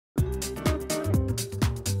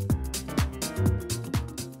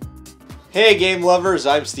Hey game lovers,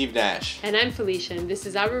 I'm Steve Nash. And I'm Felicia, and this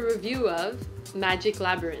is our review of Magic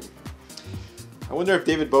Labyrinth. I wonder if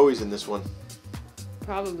David Bowie's in this one.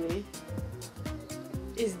 Probably.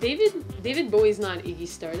 Is David Bowie's not Iggy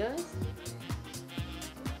Stardust?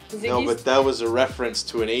 No, but that was a reference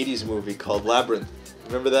to an 80s movie called Labyrinth.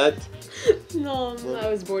 Remember that? No, I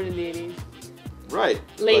was born in the 80s. Right.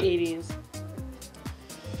 Late 80s.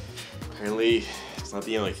 Apparently, it's not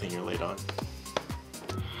the only thing you're late on.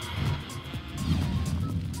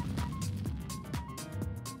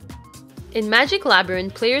 In Magic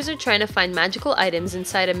Labyrinth, players are trying to find magical items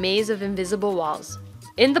inside a maze of invisible walls.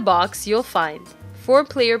 In the box, you'll find 4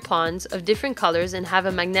 player pawns of different colors and have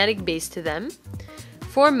a magnetic base to them,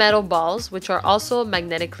 4 metal balls which are also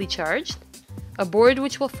magnetically charged, a board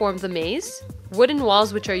which will form the maze, wooden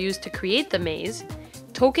walls which are used to create the maze,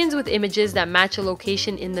 tokens with images that match a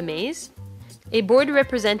location in the maze, a board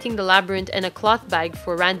representing the labyrinth, and a cloth bag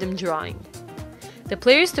for random drawing. The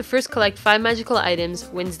players to first collect 5 magical items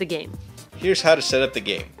wins the game. Here's how to set up the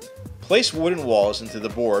game. Place wooden walls into the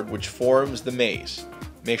board which forms the maze.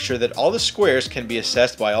 Make sure that all the squares can be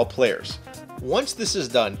accessed by all players. Once this is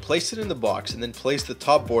done, place it in the box and then place the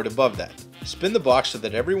top board above that. Spin the box so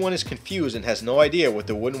that everyone is confused and has no idea what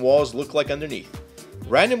the wooden walls look like underneath.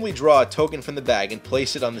 Randomly draw a token from the bag and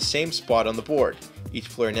place it on the same spot on the board. Each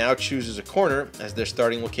player now chooses a corner as their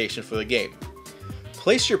starting location for the game.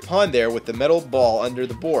 Place your pawn there with the metal ball under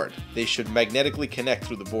the board. They should magnetically connect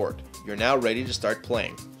through the board. You're now ready to start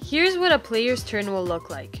playing. Here's what a player's turn will look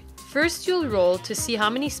like. First, you'll roll to see how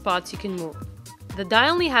many spots you can move. The die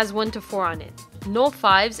only has 1 to 4 on it, no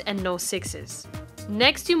 5s and no 6s.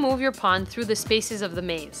 Next, you move your pawn through the spaces of the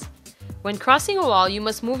maze. When crossing a wall, you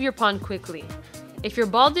must move your pawn quickly. If your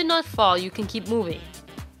ball did not fall, you can keep moving.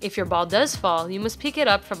 If your ball does fall, you must pick it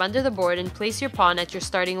up from under the board and place your pawn at your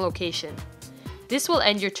starting location. This will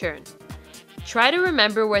end your turn. Try to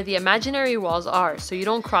remember where the imaginary walls are so you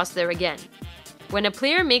don't cross there again. When a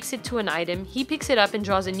player makes it to an item, he picks it up and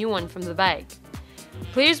draws a new one from the bag.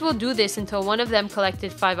 Players will do this until one of them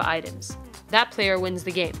collected 5 items. That player wins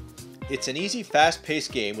the game. It's an easy,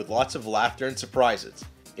 fast-paced game with lots of laughter and surprises.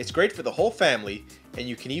 It's great for the whole family, and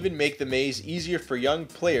you can even make the maze easier for young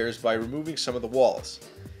players by removing some of the walls.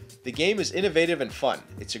 The game is innovative and fun.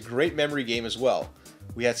 It's a great memory game as well.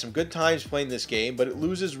 We had some good times playing this game, but it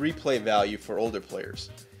loses replay value for older players.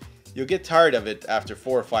 You'll get tired of it after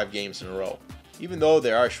 4 or 5 games in a row. Even though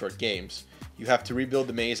there are short games, you have to rebuild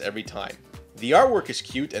the maze every time. The artwork is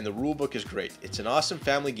cute and the rulebook is great. It's an awesome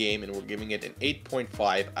family game and we're giving it an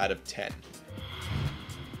 8.5 out of 10.